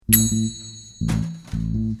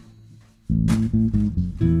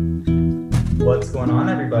What's going on,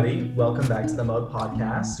 everybody? Welcome back to the Mode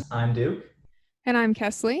Podcast. I'm Duke. And I'm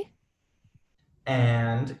Kaestle.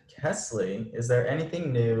 And Kesley, is there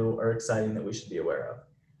anything new or exciting that we should be aware of?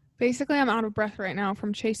 Basically, I'm out of breath right now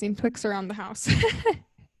from chasing Twix around the house.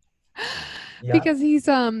 Yeah. Because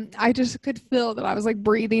I just could feel that I was like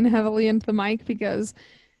breathing heavily into the mic because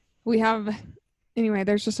we have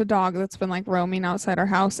there's just a dog that's been like roaming outside our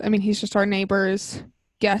house. I mean, he's just our neighbor's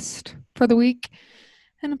guest for the week.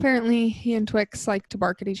 And apparently he and Twix like to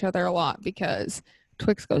bark at each other a lot because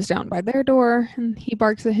Twix goes down by their door and he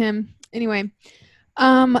barks at him. Anyway,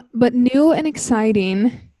 but new and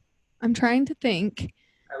exciting, I'm trying to think.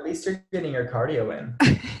 At least you're getting your cardio in.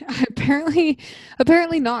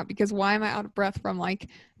 apparently not, because why am I out of breath from like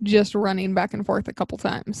just running back and forth a couple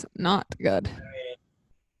times? Not good. I mean,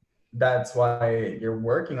 that's why you're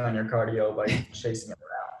working on your cardio by chasing it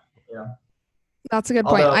around. That's a good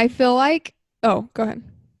point. Although I feel like, oh, go ahead.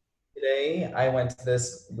 today I went to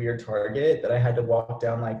this weird Target that I had to walk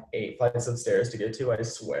down like 8 flights of stairs to get to, I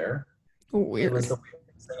swear. It was Weird. the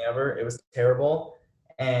weirdest thing ever. It was terrible.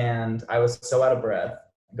 And I was so out of breath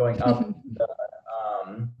going up the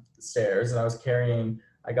stairs, and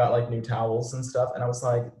I got like new towels and stuff. And I was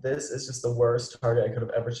like, this is just the worst Target I could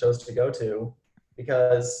have ever chose to go to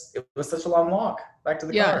because it was such a long walk back to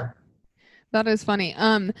the Yeah, car. that is funny.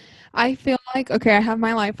 I feel like, okay, I have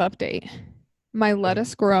my life update. My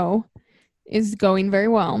lettuce grow is going very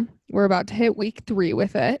well. We're about to hit week 3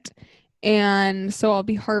 with it. And so I'll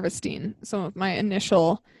be harvesting some of my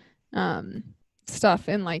initial stuff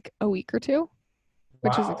in like a week or two,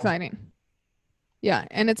 which is Wow. exciting. Yeah,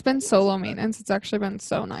 and it's been so low maintenance. It's actually been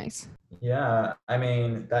so nice. Yeah, I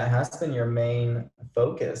mean, that has been your main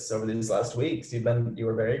focus over these last weeks. You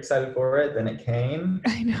were very excited for it, then it came.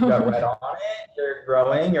 I You got know. right on it. You're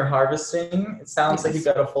growing, you're harvesting. It sounds like you've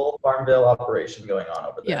Yes. got a full Farmville operation going on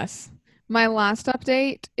over there. Yes. My last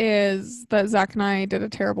update is that Zach and I did a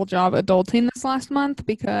terrible job adulting this last month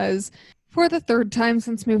because for the third time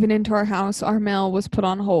since moving into our house, our mail was put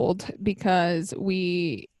on hold because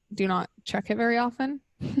we do not check it very often.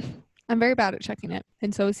 I'm very bad at checking it,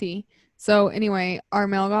 and so is he. So anyway, our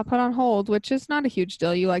mail got put on hold, which is not a huge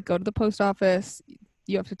deal. You like go to the post office,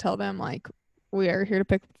 you have to tell them like we are here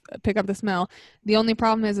to pick up this mail. The only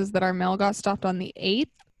problem is that our mail got stopped on the 8th,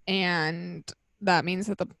 and that means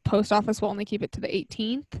that the post office will only keep it to the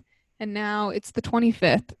 18th, and now it's the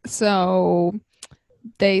 25th. So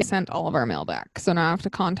they sent all of our mail back. So now I have to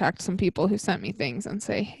contact some people who sent me things and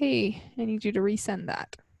say, "Hey, I need you to resend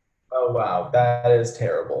that." Oh wow, that is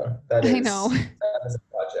terrible. That I is know. that is a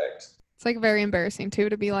project. It's like very embarrassing too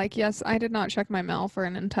to be like, "Yes, I did not check my mail for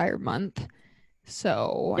an entire month.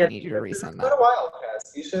 So I Yeah, need you to it's resend quite that." a while,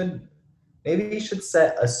 Cass. Maybe you should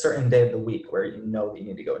set a certain day of the week where you know that you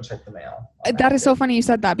need to go and check the mail on That that is day. so funny you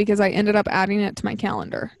said that because I ended up adding it to my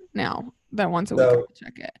calendar now that once a week I So will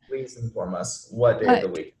check it. please inform us what day of the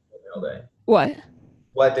But week is your mail day. what?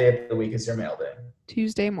 What day of the week is your mail day?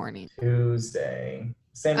 Tuesday morning. Tuesday.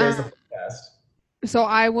 Same day as the Um, podcast. so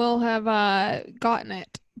I will have gotten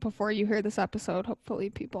it before you hear this episode, hopefully,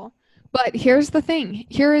 people. But here's the thing.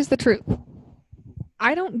 Here is the truth.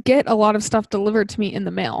 I don't get a lot of stuff delivered to me in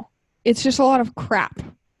the mail. It's just a lot of crap,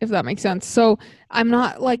 if that makes sense. So I'm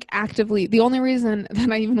not like actively. The only reason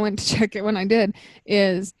that I even went to check it when I did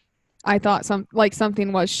is I thought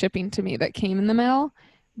something was shipping to me that came in the mail,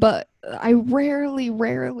 but I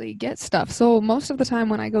rarely get stuff. So most of the time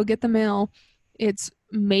when I go get the mail, it's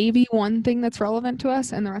maybe one thing that's relevant to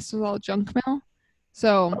us, and the rest is all junk mail.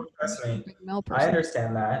 So Oh, I'm trust not a me. big mail I person.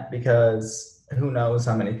 understand that because who knows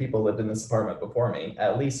how many people lived in this apartment before me?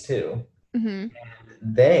 At least two. Hmm.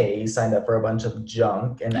 They signed up for a bunch of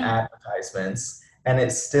junk and advertisements, and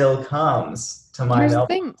it still comes to my Here's the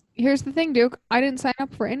mailbox. thing. Here's the thing, Duke. I didn't sign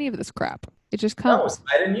up for any of this crap. It just No, comes.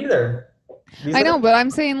 I didn't either. These I are know, the but I'm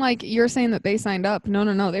saying like you're saying that they signed up.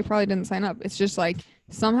 No. They probably didn't sign up. It's just like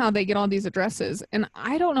somehow they get all these addresses, and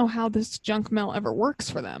I don't know how this junk mail ever works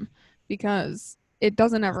for them because it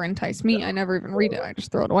doesn't ever entice me. I never even read it. I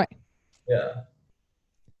just throw it away. yeah.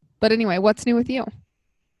 But anyway, what's new with you?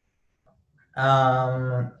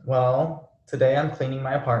 Well, today I'm cleaning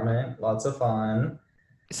my apartment. Lots of fun.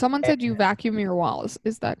 Someone And, said you vacuum your walls.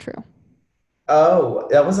 Is that true? oh,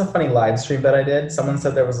 that was a funny live stream that I did. Someone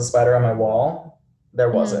said there was a spider on my wall. There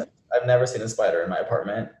Mm-hmm. wasn't. I've never seen a spider in my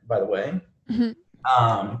apartment, by the way. Mm-hmm.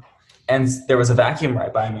 Um, and there was a vacuum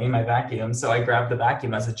right by me, my vacuum. So I grabbed the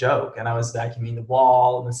vacuum as a joke, and I was vacuuming the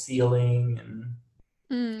wall and the ceiling,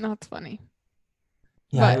 and That's funny.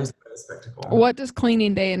 yeah, it But was quite a spectacle. what does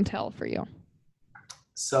cleaning day entail for you?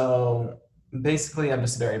 So basically, I'm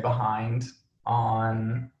just very behind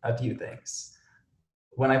on a few things.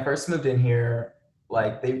 when I first moved in here,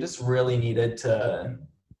 like they just really needed to,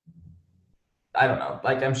 I don't know,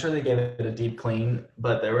 like I'm sure they gave it a deep clean,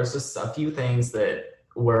 but there was just a few things that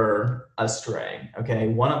were astray. Okay.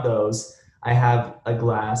 One of those, I have a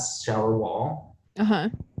glass shower wall. Uh-huh.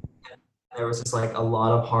 There was just like a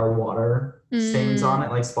lot of hard water stains on Mm,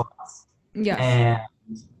 it, like spots. yes. And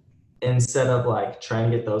instead of like trying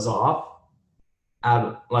to get those off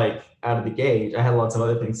out of the gate, I had lots of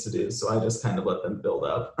other things to do. So I just kind of let them build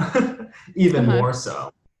up even Uh-huh. more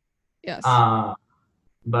so. Yes. Uh,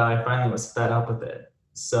 but I finally was fed up with it.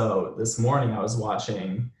 So this morning I was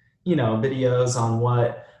watching, videos on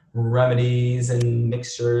what remedies and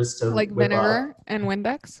mixtures to Like whip vinegar up. and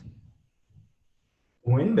Windex.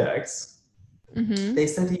 Windex. Mm-hmm. They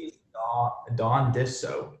said to use Dawn dish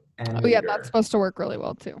soap and Oh yeah, that's vinegar. supposed to work really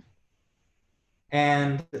well too.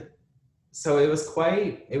 And so it was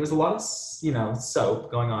a lot of,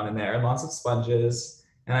 soap going on in there and lots of sponges.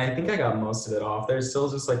 And I think I got most of it off. There's still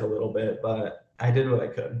just like a little bit, but I did what I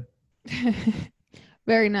could.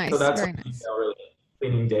 Very So nice. that's what Very nice.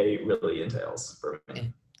 cleaning day really entails for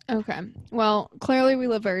me. Okay. Well, clearly we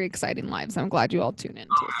live very exciting lives. I'm glad you all tune in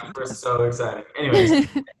to listen to We're this. so exciting. Anyways,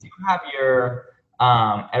 do you have your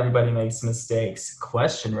everybody makes mistakes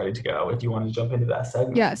question ready to go if you want to jump into that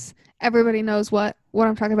segment? Yes. Everybody knows what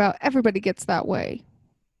I'm talking about. Everybody gets that way.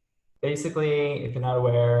 Basically, if you're not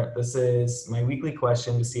aware, this is my weekly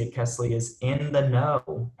question to see if Kesley is in the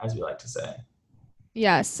know, as we like to say.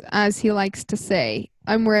 Yes, as he likes to say,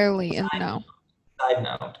 I'm rarely in the know. Side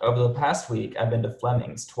note, over the past week, I've been to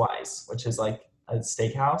Fleming's twice, which is like a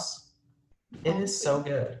steakhouse. It is so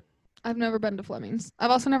good. I've never been to Fleming's. I've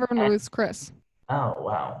also never been to And, Ruth's Chris. oh,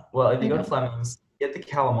 wow. Well, if I you go to know. Fleming's, get the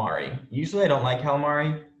calamari. Usually I don't like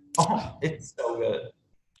calamari. Oh, it's so good.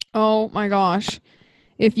 Oh my gosh.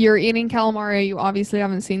 If you're eating calamari, you obviously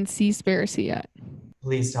haven't seen Seaspiracy yet.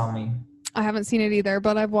 Please tell me. I haven't seen it either,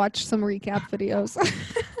 but I've watched some recap videos.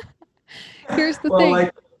 Here's the Well, thing.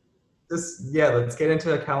 like, yeah, let's get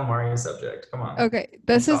into a calamari subject. Come on. Okay,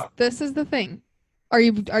 Let's talk. this is the thing. Are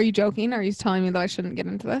you joking? Are you telling me that I shouldn't get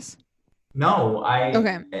into this? No,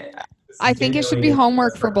 Okay. this I is think it should genuinely be a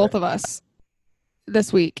homework for desperate both of us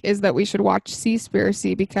this week is that we should watch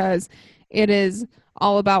Seaspiracy because it is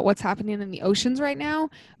all about what's happening in the oceans right now,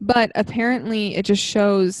 but apparently it just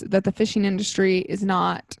shows that the fishing industry is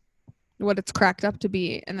not what it's cracked up to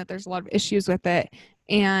be and that there's a lot of issues with it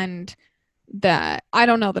and that I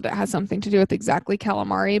don't know that it has something to do with exactly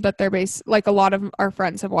calamari, but they're based like a lot of our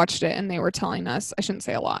friends have watched it and they were telling us, I shouldn't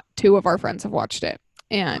say a lot, two of our friends have watched it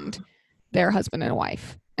and their husband and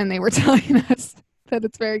wife, and they were telling us that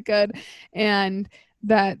it's very good and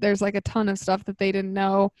that there's like a ton of stuff that they didn't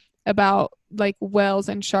know about like whales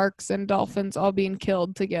and sharks and dolphins all being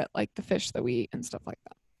killed to get like the fish that we eat and stuff like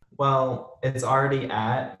that. Well, it's already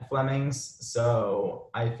at Fleming's, so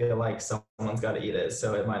I feel like someone's got to eat it,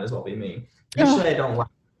 so it might as well be me. Usually I Oh, don't like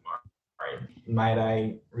calamari. Might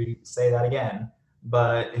I say that again?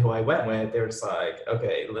 But who I went with, they were just like,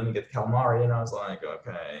 okay, let me get the calamari. And I was like,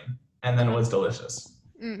 okay. And then it was delicious.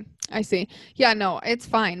 I see. Yeah, no, it's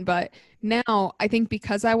fine. But now I think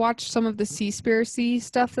because I watched some of the Seaspiracy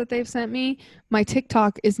stuff that they've sent me, my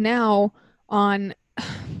TikTok is now on,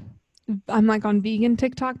 I'm like on vegan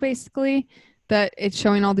TikTok basically, that it's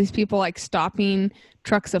showing all these people like stopping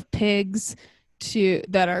trucks of pigs to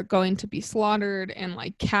that are going to be slaughtered and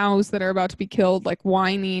like cows that are about to be killed, like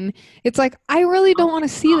whining. It's like I really don't want to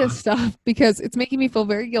see this stuff because it's making me feel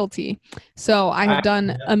very guilty. So I have I've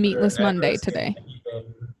done a meatless never Monday seen today.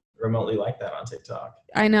 anything remotely like that on TikTok.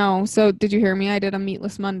 I know. So did you hear me? I did a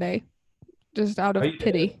meatless Monday just out Oh, of you did?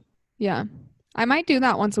 pity. Yeah. I might do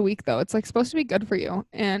that once a week though. It's like supposed to be good for you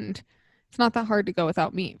and it's not that hard to go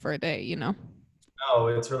without meat for a day, you know. No,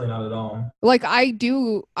 it's really not at all. Like I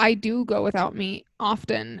do go without meat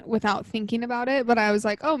often without thinking about it, but I was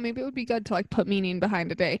like, "Oh, maybe it would be good to like put meaning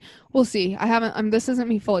behind a day." We'll see. I haven't this isn't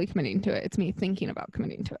me fully committing to it. It's me thinking about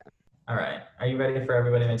committing to it. All right. Are you ready for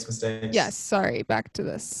Everybody Makes Yes, Mistakes? sorry. Back to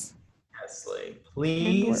this. Kesley, And we're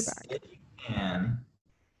please, back. if you can,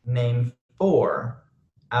 name four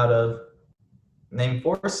out of name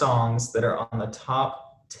four songs that are on the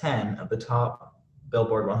top 10 of the top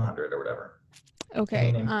Billboard 100 or whatever. Can you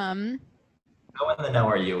Okay. name? How in the know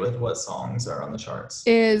are you with what songs are on the charts?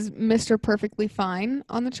 Is Mr. Perfectly Fine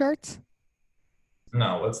on the charts?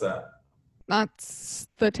 No, what's that? That's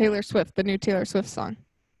the new Taylor Swift song.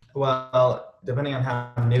 Well, depending on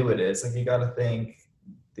how new it is, like you got to think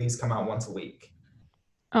these come out once a week.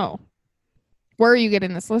 Oh. Where are you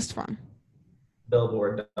getting this list from?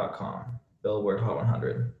 Billboard.com, Billboard Hot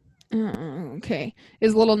 100. Okay.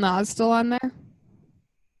 Is Little Nas still on there?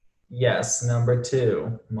 Yes, number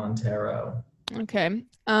 2, Montero. Okay.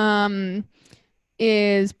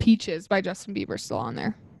 Is Peaches by Justin Bieber still on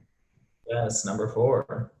there? Yes, number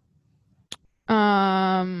 4.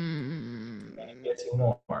 Um, Can I get 2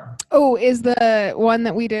 more? oh, is the one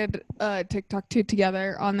that we did TikTok to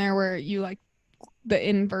together on there where you like the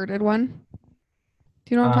inverted one?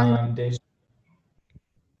 Do you know what I'm talking about? Deja, do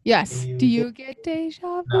Yes. Do you get you get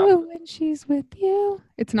deja no? vu when she's with you?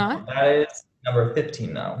 It's not? No, that is number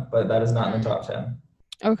 15 though, but that is not in the Mm, top 10.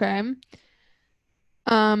 okay.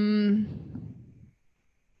 Um,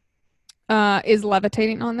 is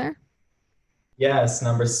levitating on there? Yes,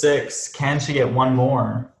 number 6. Can she get one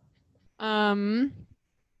more? Um,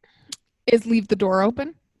 is leave the door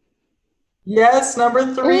open? Yes, number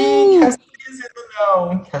 3. Ooh, Kesley is in the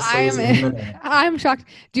know. Kesley is in the I'm know. I'm shocked.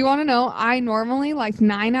 Do you want to know? I normally like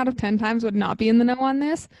 9 out of 10 times would not be in the know on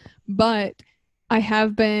this, but I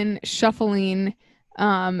have been shuffling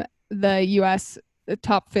the US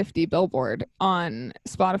top 50 Billboard on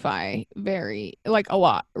Spotify very like a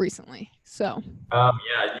lot recently. So, Yeah,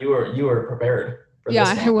 you were prepared for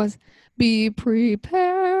yeah, this I one. was be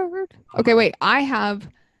prepared. Okay, wait. I have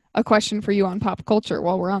a question for you on pop culture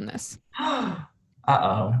while we're on this. Uh-oh.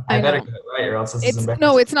 I I better know. get it right or else this is It's no,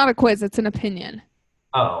 embarrassing. it's not a quiz, it's an opinion.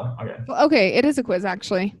 Oh, okay. Okay, it is a quiz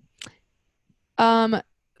actually. Um,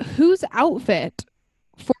 whose outfit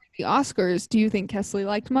for the Oscars do you think Kesley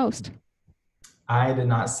liked most? I did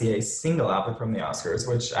not see a single outfit from the Oscars,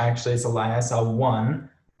 which actually is a lie. I saw one.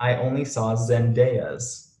 I only saw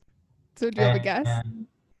Zendaya's. So do you have a guess? And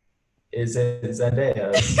is it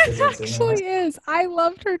Zendaya's? It Because that's the only one I actually saw. is. I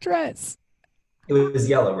loved her dress. It was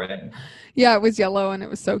yellow, right? Yeah, it was yellow and it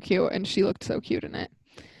was so cute and she looked so cute in it.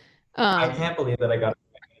 I Um, can't believe that I got it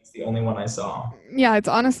right. It's the only one I saw. yeah, it's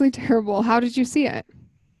honestly terrible. How did you see it?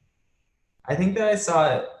 I think that I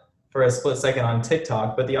saw it for a split second on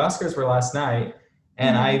TikTok, but the Oscars were last night,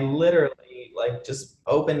 and I Mhm. literally like just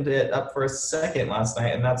opened it up for a second last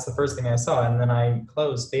night, and that's the first thing I saw, and then I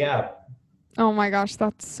closed the app. Oh my gosh,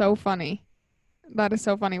 that's so funny. That is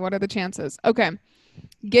so funny. What are the chances? Okay,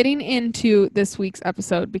 getting into this week's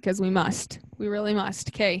episode because we must. We really must.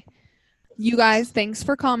 Okay. You guys, thanks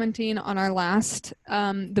for commenting on our last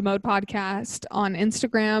the Mode podcast on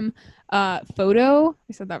Instagram photo.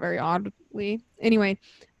 I said that very oddly. Anyway,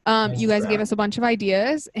 you guys gave Instagram. us a bunch of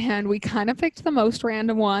ideas and we kind of picked the most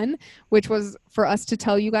random one, which was for us to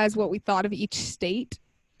tell you guys what we thought of each state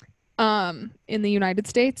in the United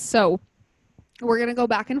States. So we're going to go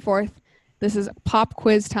back and forth. This is pop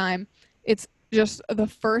quiz time. It's just the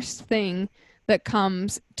first thing that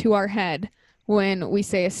comes to our head when we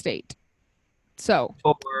say a state. So,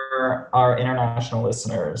 For our international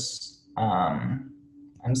listeners, I'm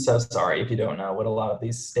so sorry if you don't know what a lot of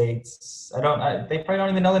these states. They probably don't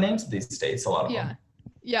even know the names of these states. A lot of yeah. them.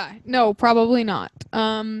 Yeah. No, probably not.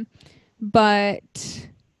 But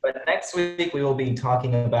But next week we will be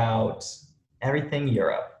talking about everything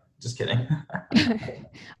Europe. Just kidding.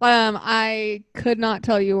 I could not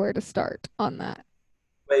tell you where to start on that.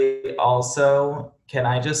 Wait, also, can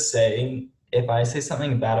I just say, if I say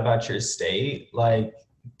something bad about your state, like,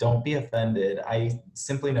 don't be offended. I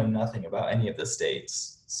simply know nothing about any of the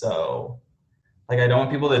states. So, like, I don't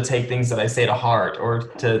want people to take things that I say to heart or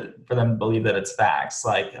for them to believe that it's facts.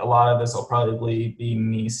 Like, a lot of this will probably be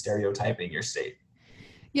me stereotyping your state.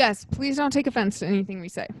 Yes, please don't take offense to anything we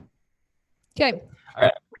say. Okay. All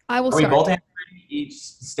right. I will Are we start. both answering each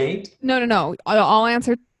state? No. I'll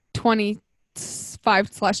answer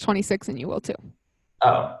 25/26 and you will too.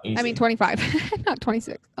 Oh, I mean easy. 25, not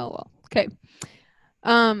 26. Oh well. Okay.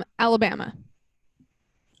 Alabama.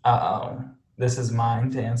 Uh-oh. This is mine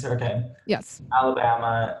to answer. Okay. Yes.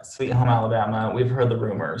 Alabama, Sweet Home Alabama. We've heard the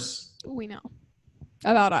rumors. We know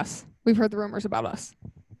about us. We've heard the rumors about us.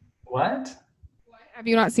 What? Have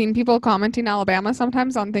you not seen people commenting Alabama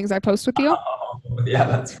sometimes on things I post with you? Oh, yeah,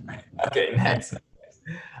 that's right. Okay, Okay. next.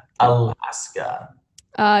 Alaska.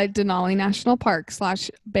 Denali National Park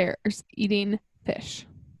 / bears eating fish.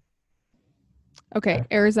 Okay,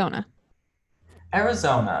 Arizona.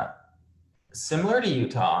 Arizona. Similar to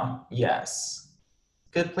Utah, yes.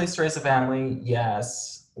 Good place to raise a family,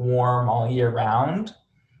 yes. Warm all year round,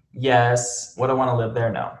 yes. Would I want to live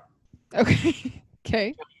there? No. Okay.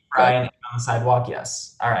 Okay. Crying on the sidewalk,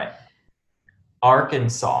 yes. All right.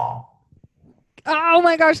 Arkansas. Oh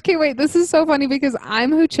my gosh. Okay, wait. This is so funny because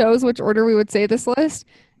I'm who chose which order we would say this list.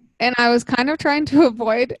 And I was kind of trying to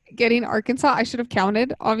avoid getting Arkansas. I should have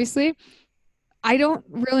counted, obviously. I don't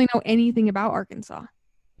really know anything about Arkansas.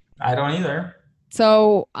 I don't either.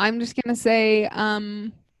 So I'm just gonna say,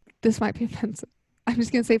 this might be offensive. I'm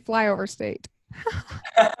just gonna say flyover state.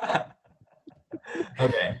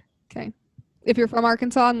 Okay. If you're from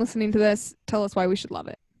Arkansas and listening to this, tell us why we should love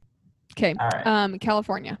it. Okay. All right.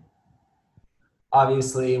 California.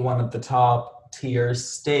 Obviously, one of the top tier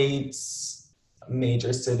states,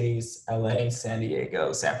 major cities, LA, San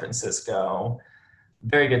Diego, San Francisco.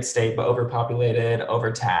 Very good state, but overpopulated,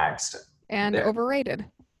 overtaxed. And There. overrated.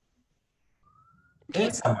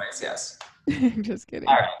 In some ways, yes. Just kidding.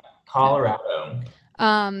 All right. Colorado.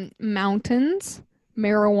 Mountains,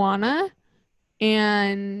 marijuana,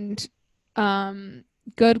 and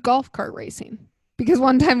good golf cart racing. Because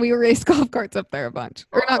one time we raced golf carts up there a bunch.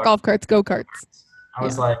 Or not golf carts, go-karts. I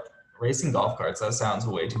was like, racing golf carts, that sounds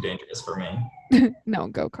way too dangerous for me. No,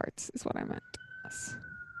 go-karts is what I meant. Yes.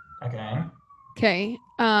 Okay. Okay.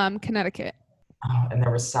 Connecticut. Oh, and there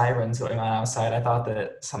were sirens going on outside. I thought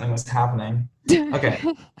that something was happening. Okay.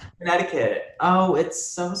 Connecticut. Oh, it's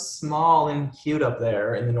so small and cute up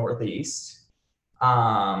there in the Northeast.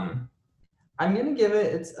 I'm gonna give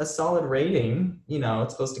it's a solid rating. You know,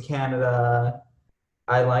 it's close to Canada.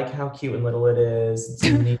 I like how cute and little it is. It's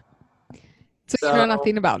unique. So you know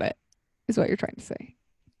nothing about it, is what you're trying to say.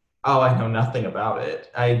 Oh, I know nothing about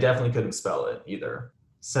it. I definitely couldn't spell it either.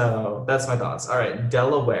 So that's my thoughts. All right,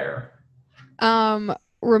 Delaware.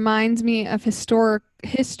 Reminds me of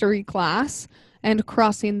history class and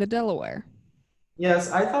crossing the Delaware.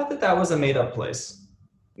 Yes, I thought that was a made-up place.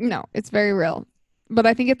 No, it's very real. But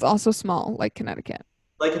I think it's also small, like Connecticut.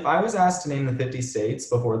 Like if I was asked to name the 50 states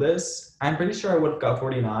before this, I'm pretty sure I would have got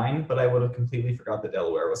 49, but I would have completely forgot that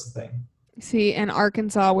Delaware was a thing. See, and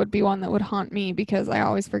Arkansas would be one that would haunt me because I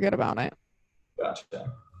always forget about it.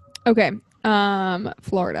 Gotcha. Okay.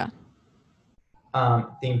 Florida.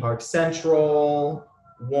 Theme park central,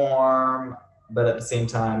 warm, but at the same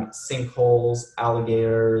time, sinkholes,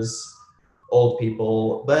 alligators, old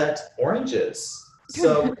people, but oranges.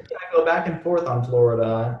 So I go back and forth on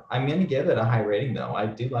Florida. I'm going to give it a high rating, though. I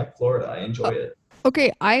do like Florida. I enjoy it.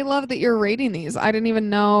 Okay, I love that you're rating these. I didn't even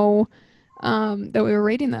know that we were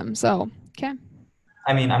rating them. So, okay.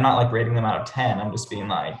 I mean, I'm not like rating them out of 10. I'm just being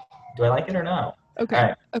like, do I like it or no? Okay. All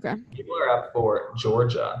right. Okay. People are up for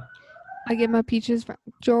Georgia. I get my peaches from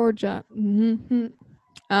Georgia.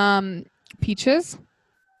 Mm-hmm. Peaches.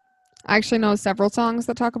 I actually know several songs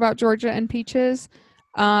that talk about Georgia and peaches.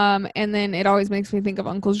 And then it always makes me think of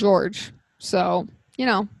Uncle George. So, you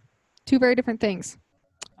know, two very different things.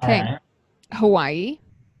 Okay. Right. Hawaii.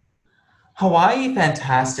 Hawaii,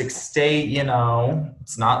 fantastic state, you know.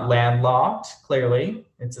 It's not landlocked, clearly.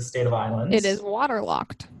 It's a state of islands. It is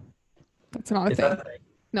waterlocked. That's not a thing. That a thing.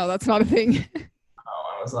 No, that's not a thing.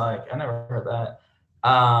 Oh, I was like, I never heard that.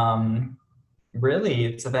 Really,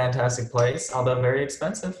 it's a fantastic place, although very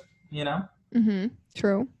expensive, you know? Mm-hmm.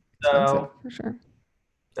 True. Expensive, so, for sure.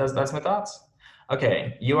 That's my thoughts.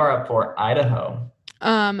 Okay, you are up for Idaho.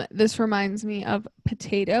 This reminds me of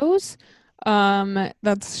potatoes.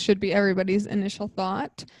 That should be everybody's initial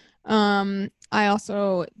thought. I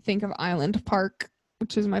also think of Island Park,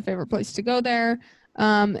 which is my favorite place to go there,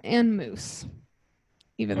 and moose,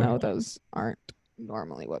 even though those aren't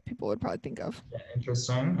normally what people would probably think of. Yeah,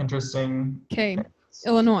 interesting. Okay,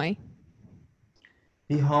 Illinois.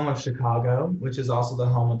 The home of Chicago, which is also the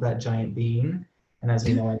home of that giant bean. And as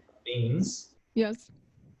we know, I love beans. Yes.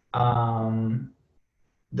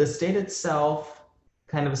 The state itself,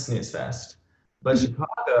 kind of a snooze fest. But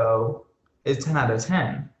Chicago is 10 out of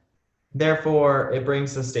 10. Therefore, it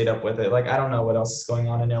brings the state up with it. Like, I don't know what else is going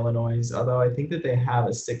on in Illinois, although I think that they have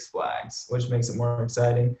a Six Flags, which makes it more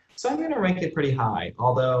exciting. So I'm going to rank it pretty high,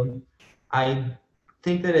 although I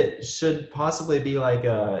think that it should possibly be like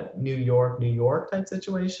a New York type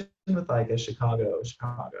situation with like a Chicago.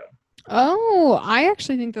 Oh, I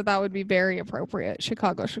actually think that would be very appropriate.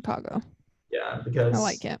 Chicago. Yeah, because I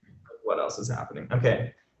like it. What else is happening?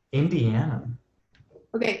 Okay, Indiana.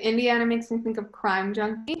 Okay, Indiana makes me think of Crime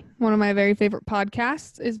Junkie. One of my very favorite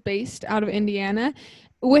podcasts is based out of Indiana,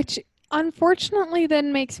 which unfortunately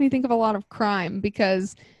then makes me think of a lot of crime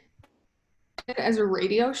because as a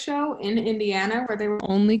radio show in Indiana where they would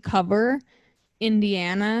only cover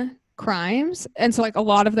Indiana crimes. And so like a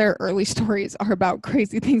lot of their early stories are about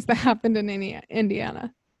crazy things that happened in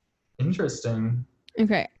Indiana. Interesting.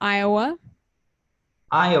 Okay, Iowa.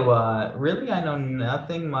 Really, I know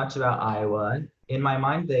nothing much about Iowa. In my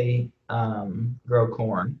mind, they grow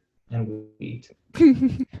corn and wheat.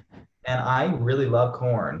 And I really love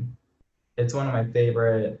corn. It's one of my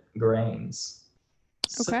favorite grains.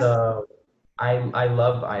 Okay. So I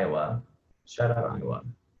love Iowa. Shout out Iowa.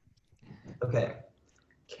 Okay.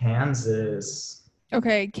 Kansas.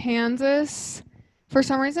 Okay, Kansas. For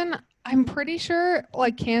some reason, I'm pretty sure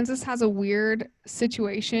like Kansas has a weird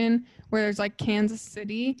situation where there's like Kansas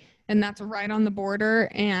City and that's right on the border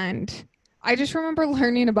and I just remember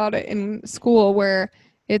learning about it in school where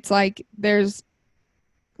it's like there's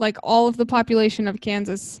like all of the population of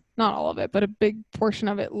Kansas, not all of it, but a big portion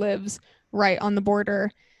of it lives right on the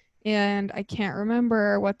border. And I can't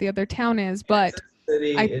remember what the other town is, but Kansas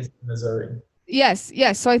City I is Missouri. yes.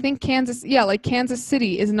 So I think Kansas, yeah, like Kansas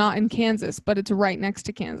City is not in Kansas, but it's right next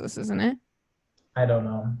to Kansas, isn't it? I don't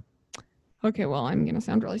know. Okay, well, I'm gonna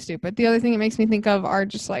sound really stupid. The other thing it makes me think of are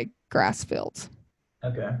just like grass fields.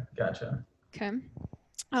 Okay, gotcha. Okay.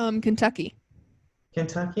 Kentucky.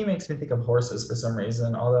 Kentucky makes me think of horses for some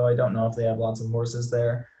reason, although I don't know if they have lots of horses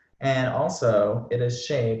there. And also, it is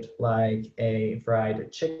shaped like a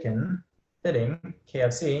fried chicken. Fitting.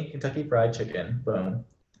 KFC, Kentucky Fried Chicken. Boom.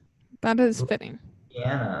 That is fitting.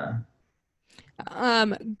 Louisiana.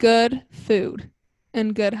 Good food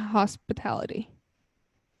and good hospitality.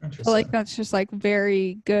 I feel like Interesting. that's just like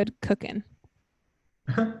very good cooking.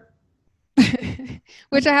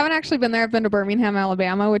 Which I haven't actually been there. I've been to Birmingham,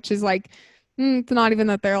 Alabama, which is like, it's not even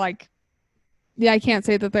that they're like, yeah, I can't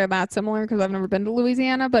say that they're that similar because I've never been to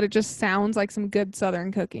Louisiana, but it just sounds like some good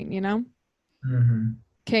Southern cooking, you know? hmm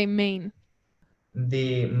Okay, Maine.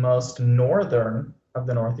 The most northern of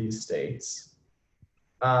the Northeast states.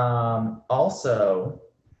 Also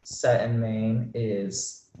set in Maine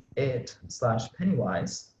is it slash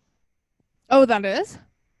Pennywise. Oh, that is?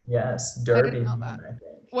 Yes, I didn't Derby, know Maine, that. I think.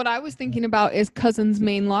 What I was thinking about is Cousin's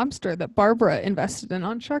Maine Lobster that Barbara invested in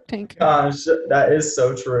on Shark Tank. Gosh, that is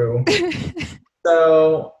so true.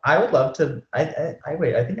 So I would love to. I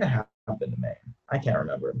wait. I think I have been to Maine. I can't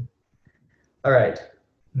remember. All right,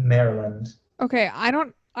 Maryland. Okay,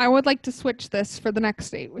 I would like to switch this for the next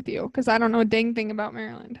state with you because I don't know a dang thing about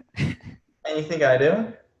Maryland. Anything I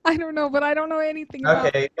do? I don't know, but I don't know anything about.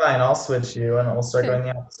 Okay, fine. I'll switch you, and we'll start Okay. going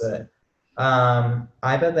the opposite.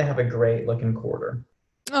 I bet they have a great looking quarter.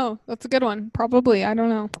 Oh, that's a good one. Probably. I don't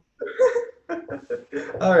know.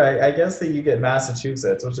 All right, I guess that you get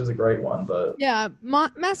Massachusetts, which is a great one, but Yeah,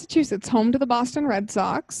 Massachusetts, home to the Boston Red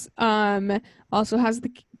Sox. Also has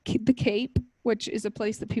the Cape, which is a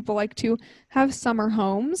place that people like to have summer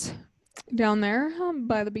homes down there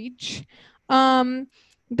by the beach. Um,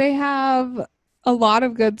 they have a lot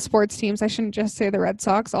of good sports teams. I shouldn't just say the Red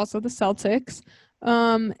Sox, also the Celtics.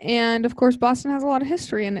 And of course, Boston has a lot of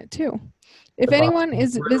history in it too. If the anyone Boston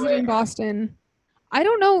is visiting Brewing. Boston, I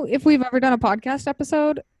don't know if we've ever done a podcast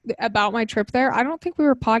episode about my trip there. I don't think we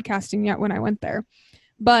were podcasting yet when I went there,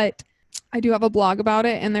 but I do have a blog about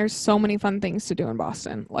it, and there's so many fun things to do in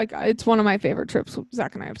Boston. Like, it's one of my favorite trips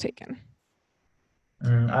Zach and I have taken.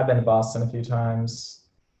 I've been to Boston a few times.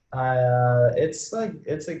 It's like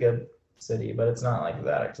it's a good city, but it's not like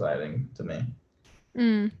that exciting to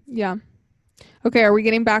me. Yeah. Okay, are we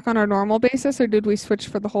getting back on our normal basis, or did we switch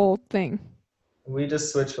for the whole thing? We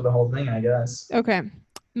just switched for the whole thing, I guess. Okay,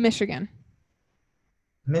 Michigan.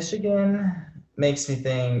 Michigan makes me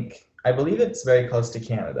think. I believe it's very close to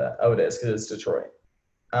Canada. Oh, it is because it's Detroit.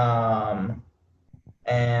 Um,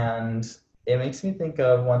 and it makes me think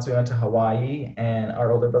of once we went to Hawaii and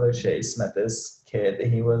our older brother Chase met this kid that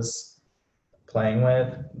he was playing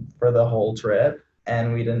with for the whole trip.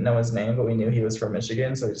 And we didn't know his name, but we knew he was from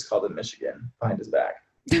Michigan. So we just called him Michigan behind his back.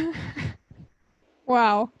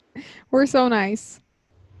 Wow, we're so nice.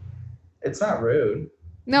 It's not rude.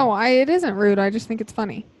 No, it isn't rude. I just think it's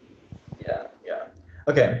funny. Yeah, yeah.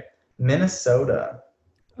 Okay, Minnesota.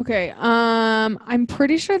 Okay, I'm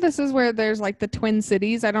pretty sure this is where there's like the Twin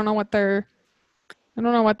Cities. I don't know what their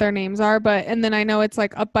names are, but and then I know it's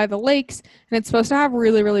like up by the lakes and it's supposed to have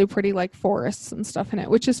really, really pretty like forests and stuff in it,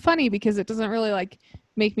 which is funny because it doesn't really like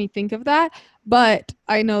make me think of that, but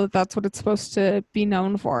I know that that's what it's supposed to be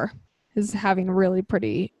known for, is having really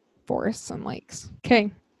pretty forests and lakes.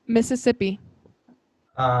 Okay, Mississippi.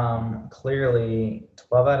 Clearly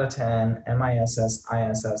 12 out of 10,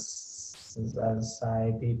 MISSISSIPPI.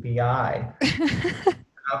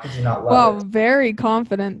 How could you not love Wow, it? very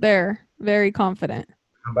confident there. Very confident.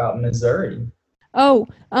 How about Missouri? Oh,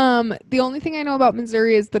 the only thing I know about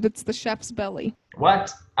Missouri is that it's the chef's belly.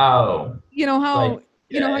 What? Oh, You know like, how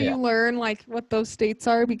yeah, yeah. you learn like what those states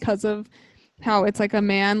are because of how it's like a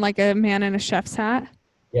man in a chef's hat?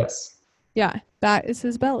 Yes. Yeah, that is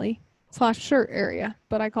his belly / shirt area,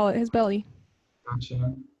 but I call it his belly.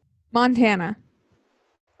 Gotcha. Montana.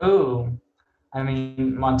 Ooh, I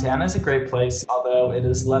mean, Montana is a great place, although it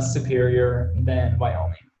is less superior than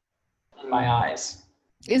Wyoming in my eyes.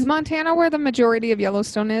 Is Montana where the majority of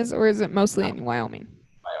Yellowstone is, or is it mostly in Wyoming?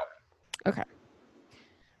 Wyoming. Okay.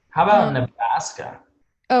 How about Um, Nebraska?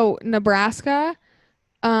 oh, Nebraska.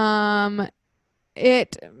 Um,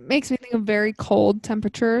 it makes me think of very cold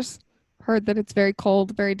temperatures. Heard that it's very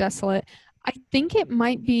cold, very desolate. I think it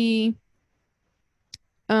might be.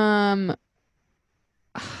 Um,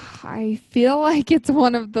 I feel like it's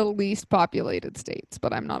one of the least populated states,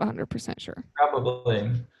 but I'm not 100% sure.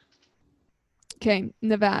 Probably. Okay,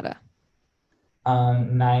 Nevada.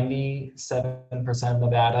 97% of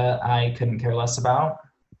Nevada, I couldn't care less about.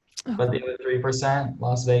 Oh, But the other 3%,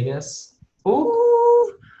 Las Vegas.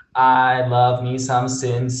 Ooh, I love me some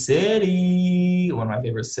Sin City. One of my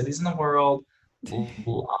favorite cities in the world.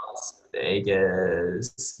 Las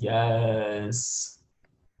Vegas. Yes.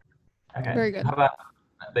 Okay. very good.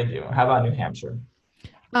 Thank you. How about New Hampshire?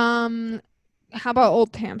 Um, how about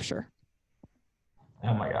Old Hampshire?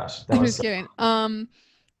 Oh my gosh. That I'm was just so, kidding.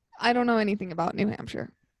 I don't know anything about New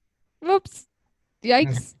Hampshire. Whoops. okay.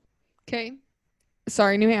 Yikes. Okay.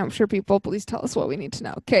 Sorry, New Hampshire people, please tell us what we need to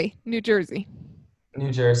know. Okay, New Jersey.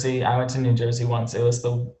 New Jersey. I went to New Jersey once. It was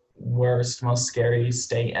the worst, most scary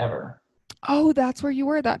state ever. Oh, that's where you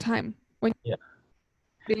were that time. When Yeah.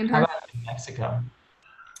 the How entire about New Mexico?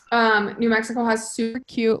 New Mexico has super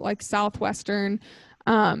cute like southwestern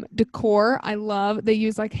decor. I love they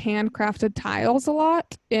use like handcrafted tiles a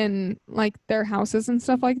lot in like their houses and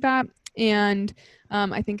stuff like that. And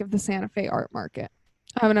I think of the Santa Fe art market.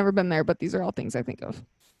 I haven't ever been there, but these are all things I think of.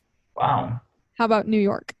 Wow. How about New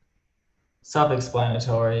York?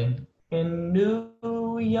 Self-explanatory. In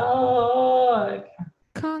New York,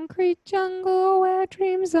 Concrete jungle where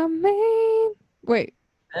dreams are made. Wait,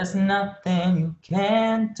 there's nothing you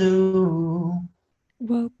can't do.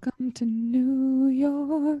 welcome to New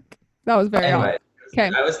York. That was very off. Anyway,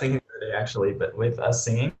 Okay. I was thinking the other day actually, but with us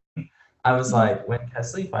singing, I was Mhm. like, when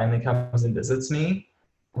Kesley finally comes and visits me,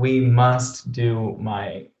 we must do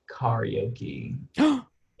my karaoke.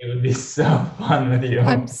 It would be so fun with you.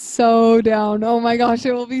 I'm so down. Oh my gosh,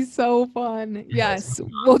 it will be so fun. Yes. Yes,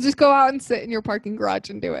 we'll just go out and sit in your parking garage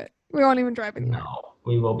and do it. We won't even drive anywhere. No,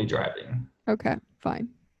 we will be driving. Okay, fine.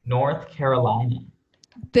 North Carolina.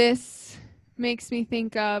 This makes me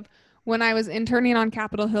think of when I was interning on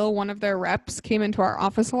Capitol Hill, one of their reps came into our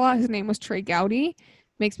office a lot. His name was Trey Gowdy.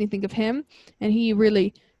 Makes me think of him. And he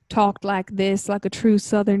really talked like this, like a true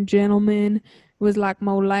Southern gentleman. It was like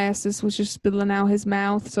molasses was just spilling out his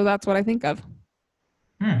mouth. So that's what I think of.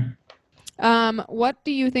 Hmm. What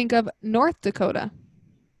do you think of North Dakota?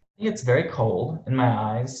 It's very cold in my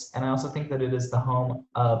eyes, and I also think that it is the home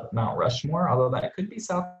of Mount Rushmore, although that could be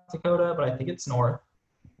South Dakota, but I think it's north.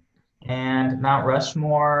 And Mount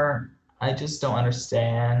Rushmore, I just don't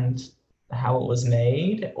understand how it was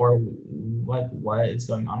made or what is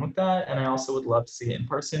going on with that. And I also would love to see it in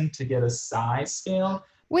person to get a size scale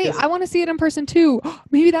Wait, because I want to see it in person too.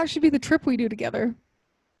 Maybe that should be the trip we do together.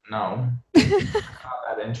 no, I'm not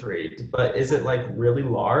that intrigued. But is it like really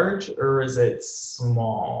large or is it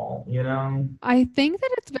small? You know? I think that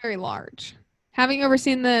it's very large. Having you ever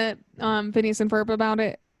seen the Phineas and Ferb about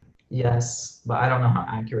it? Yes, but I don't know how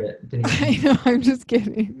accurate Denise I and know, I'm just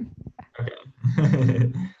kidding.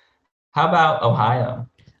 okay. How about Ohio?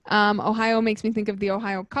 Ohio makes me think of the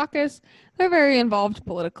Ohio caucus. They're very involved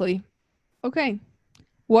politically. Okay.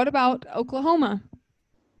 What about Oklahoma?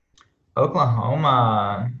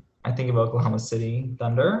 Oklahoma. I think of Oklahoma City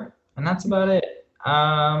Thunder, and that's about it.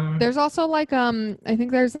 There's also like I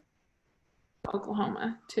think there's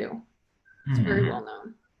Oklahoma too. It's very Hmm. well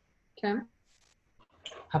known. Okay.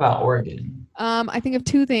 How about Oregon? I think of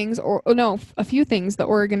two things, or oh, no, a few things. The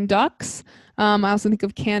Oregon Ducks. I also think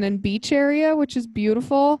of Cannon Beach area, which is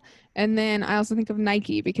beautiful, and then I also think of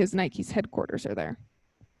Nike because Nike's headquarters are there.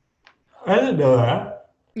 I didn't know that.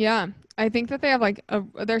 Yeah, I think that they have like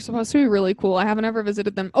they're supposed to be really cool. I haven't ever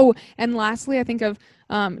visited them. Oh, and lastly, I think of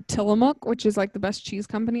Tillamook, which is like the best cheese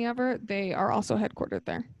company ever. They are also headquartered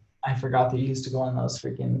there. I forgot that you used to go on those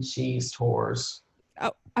freaking cheese tours.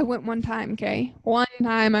 Oh, I went one time, okay? One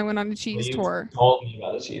time I went on a Well, cheese you tour. told me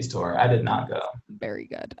about a cheese tour. I did not go. Very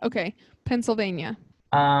good. Okay, Pennsylvania.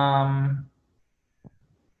 Um,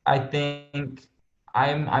 I think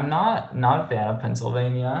I'm not a fan of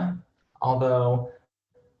Pennsylvania, although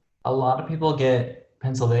a lot of people get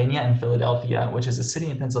Pennsylvania and Philadelphia, which is a city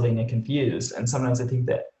in Pennsylvania, confused. And sometimes I think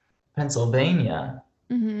that Pennsylvania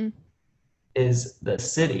Mm-hmm. is the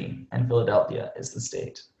city and Philadelphia is the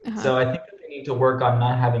state. Uh-huh. So I think that they need to work on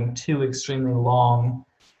not having two extremely long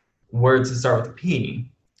words that start with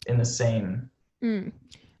P in the same. Mm.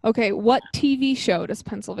 Okay, what TV show does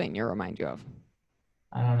Pennsylvania remind you of?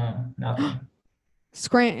 I don't know, nothing.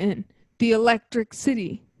 Scranton, the Electric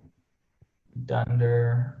City.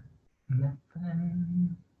 Dunder.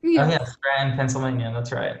 Mifflin. Oh Yes, yeah, Scranton, Pennsylvania.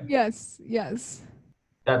 That's right. yes, yes.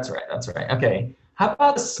 That's right. That's right. Okay. How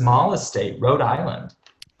about the smallest state, Rhode Island?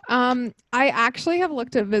 I actually have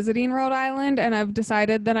looked at visiting Rhode Island and I've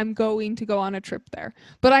decided that I'm going to go on a trip there.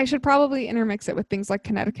 But I should probably intermix it with things like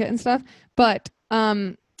Connecticut and stuff. But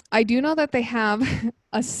I do know that they have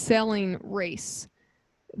a sailing race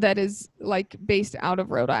that is like based out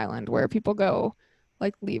of Rhode Island where people go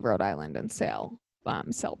like leave Rhode Island and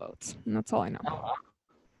sailboats. And that's all I know.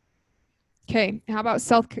 Okay, how about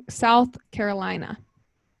South Carolina?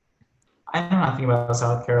 I know nothing about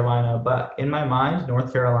South Carolina, but in my mind,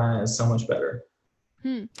 North Carolina is so much better.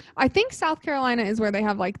 I think South Carolina is where they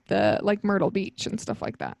have like the like Myrtle Beach and stuff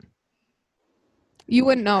like that. You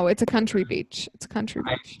wouldn't know. It's a country beach. It's a country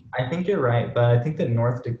I, beach. I think you're right, but I think that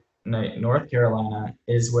North Carolina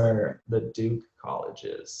is where the Duke College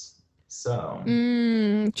is. So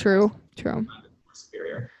True, true.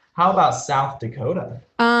 superior. How about South Dakota?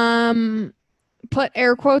 Um, put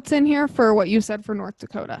air quotes in here for what you said for North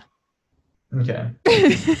Dakota. Okay.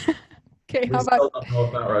 Okay, We how about still don't know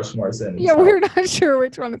if Mount Rushmore's in. yeah, So. we're not sure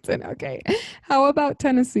which one it's in. Okay. How about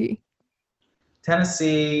Tennessee?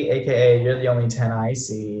 Tennessee, aka you're the only 10 I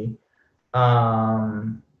see.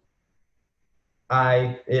 Um,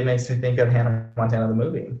 it makes me think of Hannah Montana the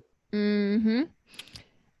movie, Mm-hmm.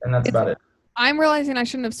 and that's It's about it. I'm realizing I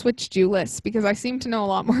shouldn't have switched you lists because I seem to know a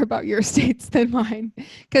lot more about your states than mine.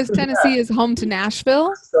 Because Yeah, Tennessee is home to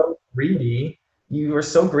Nashville. so greedy. You were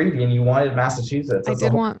so greedy, and you wanted Massachusetts. I That's a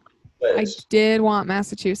did whole want I switch. did want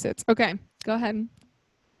Massachusetts. Okay, go ahead.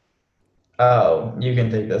 Oh, you can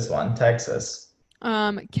take this one, Texas.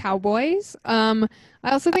 Cowboys. I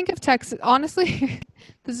also think of Texas. Honestly,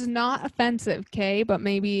 this is not offensive, okay? But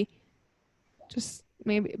maybe just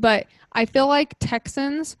maybe. But I feel like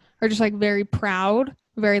Texans are just like very proud,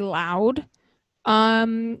 very loud,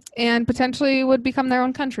 and potentially would become their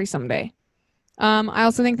own country someday. I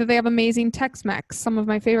also think that they have amazing Tex-Mex. Some of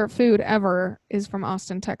my favorite food ever is from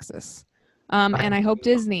Austin, Texas. And I hope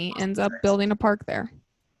Disney ends up building a park there.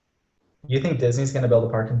 You think Disney's going to build a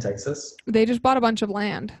park in Texas? They just bought a bunch of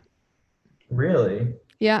land. Really?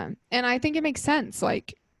 Yeah. And I think it makes sense.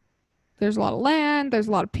 Like, there's a lot of land, there's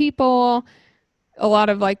a lot of people, a lot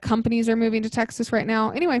of like companies are moving to Texas right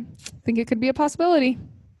now. Anyway, I think it could be a possibility.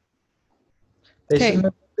 They Okay.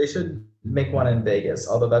 should they should make one in Vegas,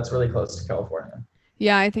 although that's really close to California.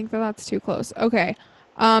 Yeah, I think that that's too close. Okay.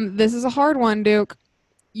 This is a hard one, Duke.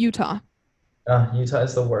 Utah. Utah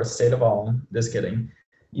is the worst state of all. Just kidding.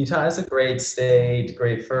 Utah is a great state,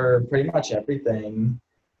 great for pretty much everything.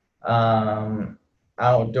 Um,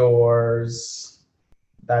 Outdoors.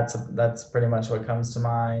 That's pretty much what comes to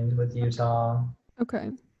mind with Utah.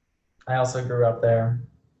 Okay. I also grew up there.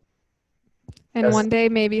 And Yes, one day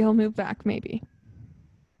maybe he'll move back, maybe.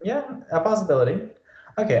 yeah, a possibility.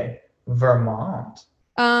 Okay, Vermont.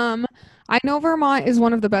 Um, I know Vermont is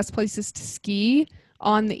one of the best places to ski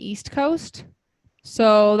on the East Coast.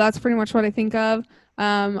 So that's pretty much what I think of.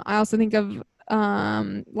 I also think of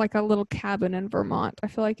like a little cabin in Vermont. I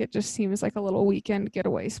feel like it just seems like a little weekend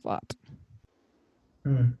getaway spot. I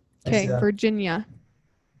see Okay, that. Virginia.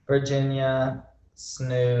 Virginia,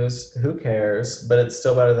 snooze. Who cares? But it's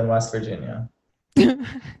still better than West Virginia.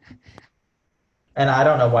 And I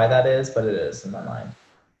don't know why that is, but it is in my mind.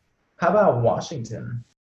 How about Washington?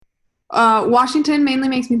 Washington mainly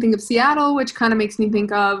makes me think of Seattle, which kind of makes me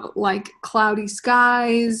think of like cloudy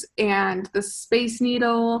skies and the Space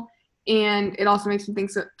Needle. And it also makes me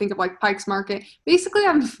think of like Pike's Market. Basically,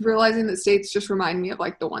 I'm realizing that states just remind me of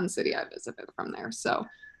like the one city I visited from there. So,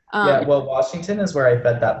 Yeah, um, well, Washington is where I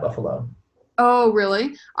fed that buffalo. oh,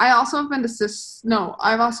 really? I also have been to no,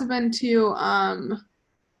 I've also been to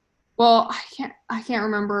well, I can't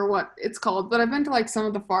remember what it's called, but I've been to like some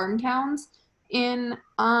of the farm towns in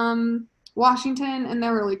Washington and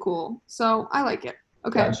they're really cool. So, I like it.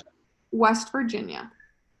 Okay. Gotcha. West Virginia.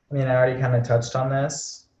 I mean, I already kind of touched on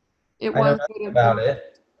this. It I know was nothing voted the about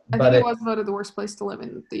it, I think but it it was voted the worst place to live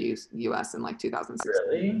in the US in like 2016.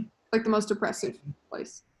 really, Like the most oppressive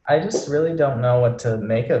place. I just really don't know what to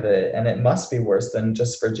make of it, and it must be worse than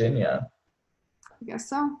just Virginia. I guess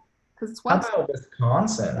so. Because it's How west. about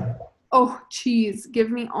Wisconsin? Oh, cheese. Give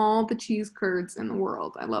me all the cheese curds in the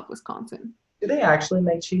world. I love Wisconsin. Do they actually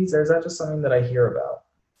make cheese, or is that just something that I hear about?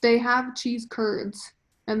 They have cheese curds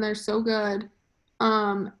and they're so good.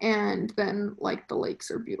 And then like the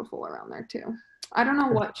lakes are beautiful around there too. I don't know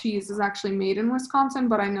what cheese is actually made in Wisconsin,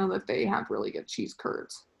 but I know that they have really good cheese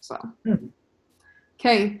curds. So, Hmm.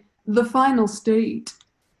 okay, the final state,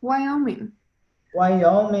 Wyoming.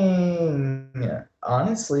 Wyoming,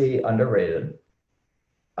 honestly underrated.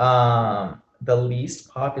 The least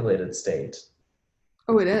populated state.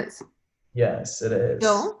 Oh, it is. Yes, it is.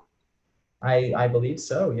 Still, I believe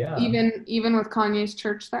so. Yeah. even with Kanye's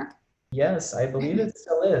church there. Yes, I believe it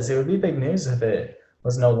still is. It would be big news if it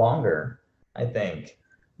was no longer, I think.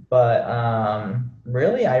 But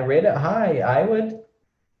really, I rate it high. I would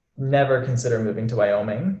never consider moving to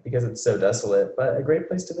Wyoming because it's so desolate, but a great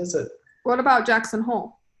place to visit. What about Jackson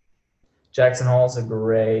Hole? Jackson Hole is a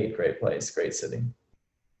great, great place, great city.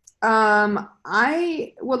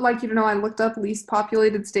 I would like you to know I looked up least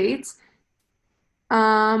populated states.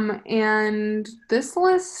 And this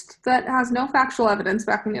list that has no factual evidence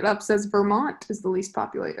backing it up says Vermont is the least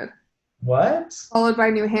populated, What? followed by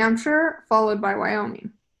New Hampshire, followed by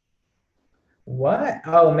Wyoming. What?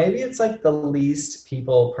 Oh, maybe it's like the least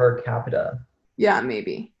people per capita. Yeah,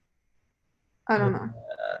 maybe. I don't know.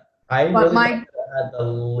 I But really thought my it had the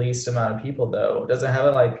least amount of people though. Does it have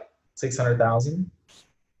it like 600,000?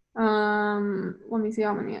 let me see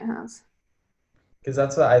how many it has. Because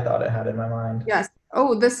that's what I thought it had in my mind. Yes.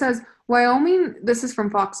 Oh, this says Wyoming. This is from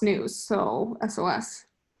Fox News, so SOS.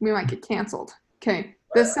 We might get canceled. Okay.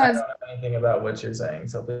 This I says don't know anything about what you're saying,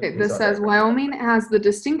 so please this don't. says Wyoming has the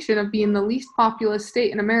distinction of being the least populous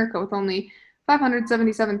state in America with only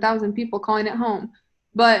 577,000 people calling it home.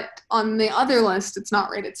 But on the other list, it's not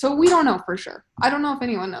rated. So we don't know for sure. I don't know if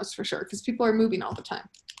anyone knows for sure because people are moving all the time.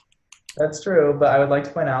 That's true, but I would like to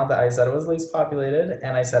point out that I said it was least populated,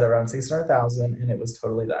 and I said around 600,000, and it was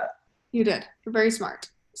totally that. You did. You're very smart.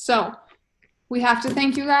 So we have to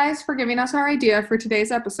thank you guys for giving us our idea for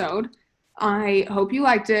today's episode. I hope you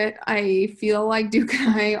liked it. I feel like Duke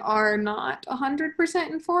and I are not 100%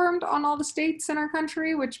 informed on all the states in our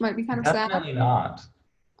country, which might be kind of Definitely not.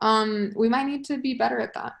 sad. We might need to be better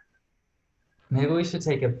at that. Maybe we should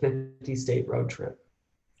take a 50-state road trip.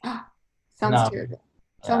 Sounds No. terrible.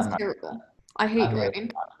 Yeah, Sounds terrible. I hate I'm really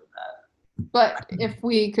driving. not doing that. But if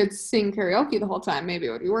we could sing karaoke the whole time, maybe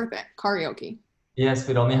it would be worth it. Karaoke. Yes,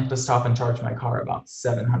 we'd only have to stop and charge my car about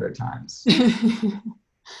 700 times.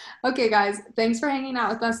 Okay, guys, thanks for hanging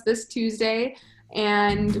out with us this Tuesday,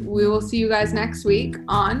 and we will see you guys next week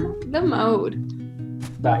on The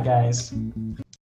Mode. Bye, guys.